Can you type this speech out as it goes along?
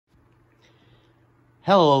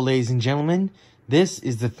Hello, ladies and gentlemen. This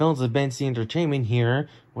is the Films of BenC's Entertainment here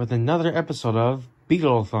with another episode of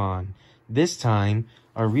Beatle Thon. This time,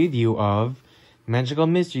 a review of Magical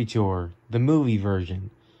Mystery Tour, the movie version.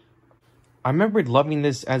 I remembered loving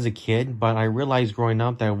this as a kid, but I realized growing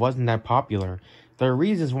up that it wasn't that popular. There are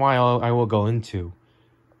reasons why I will go into.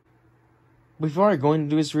 Before I go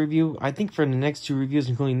into this review, I think for the next two reviews,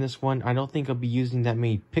 including this one, I don't think I'll be using that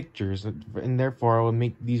many pictures, and therefore I will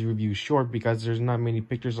make these reviews short because there's not many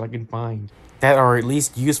pictures I can find that are at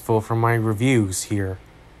least useful for my reviews here.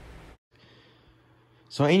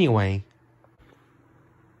 So anyway,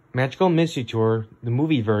 Magical Mystery Tour, the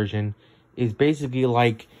movie version, is basically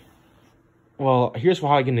like, well, here's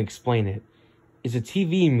how I can explain it. It's a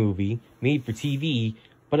TV movie made for TV,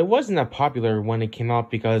 but it wasn't that popular when it came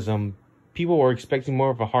out because people were expecting more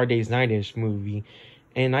of a Hard Day's Night-ish movie,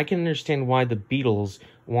 and I can understand why the Beatles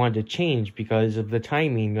wanted to change because of the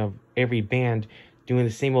timing of every band doing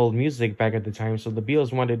the same old music back at the time, so the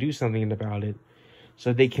Beatles wanted to do something about it.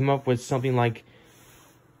 So they came up with something like,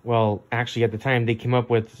 well, actually at the time, they came up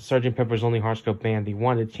with Sgt. Pepper's Lonely Hearts Club Band. They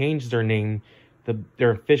wanted to change their name,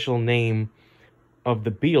 their official name of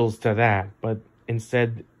the Beatles to that, but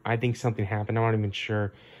instead, I think something happened, I'm not even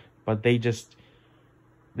sure, but they kept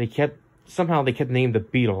naming the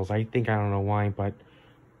Beatles. I don't know why, but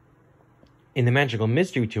in the Magical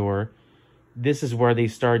Mystery Tour, this is where they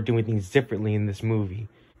started doing things differently in this movie.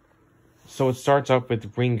 So it starts off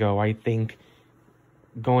with Ringo, I think,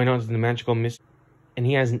 going on to the Magical Mystery, and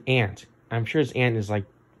he has an aunt. I'm sure his aunt is, like,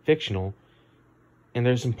 fictional. And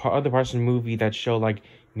there's some other parts of the movie that show, like,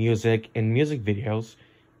 music and music videos,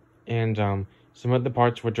 and some other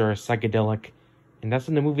parts which are psychedelic. And that's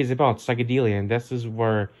what the movie is about, psychedelia, and this is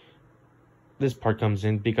where this part comes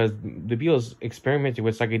in, because the Beatles experimented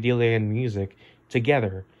with psychedelia and music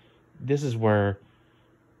together. This is where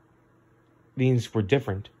things were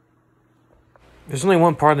different. There's only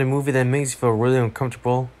one part of the movie that makes you feel really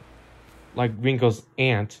uncomfortable, like Ringo's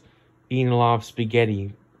aunt eating a lot of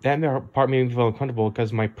spaghetti. That part made me feel uncomfortable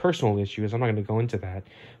because of my personal issues. I'm not going to go into that.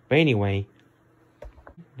 But anyway,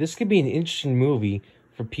 this could be an interesting movie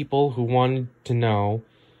for people who wanted to know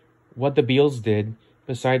what the Beatles did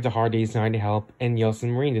besides A Hard Day's Night, Help, and Yellow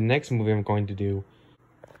Marine, the next movie I'm going to do.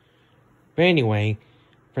 But anyway,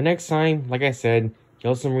 for next time, like I said,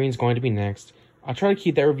 Yellow Marine's going to be next. I'll try to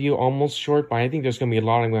keep that review almost short, but I think there's going to be a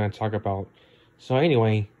lot I'm going to talk about. So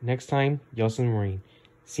anyway, next time, Yellow Marine.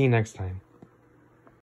 See you next time.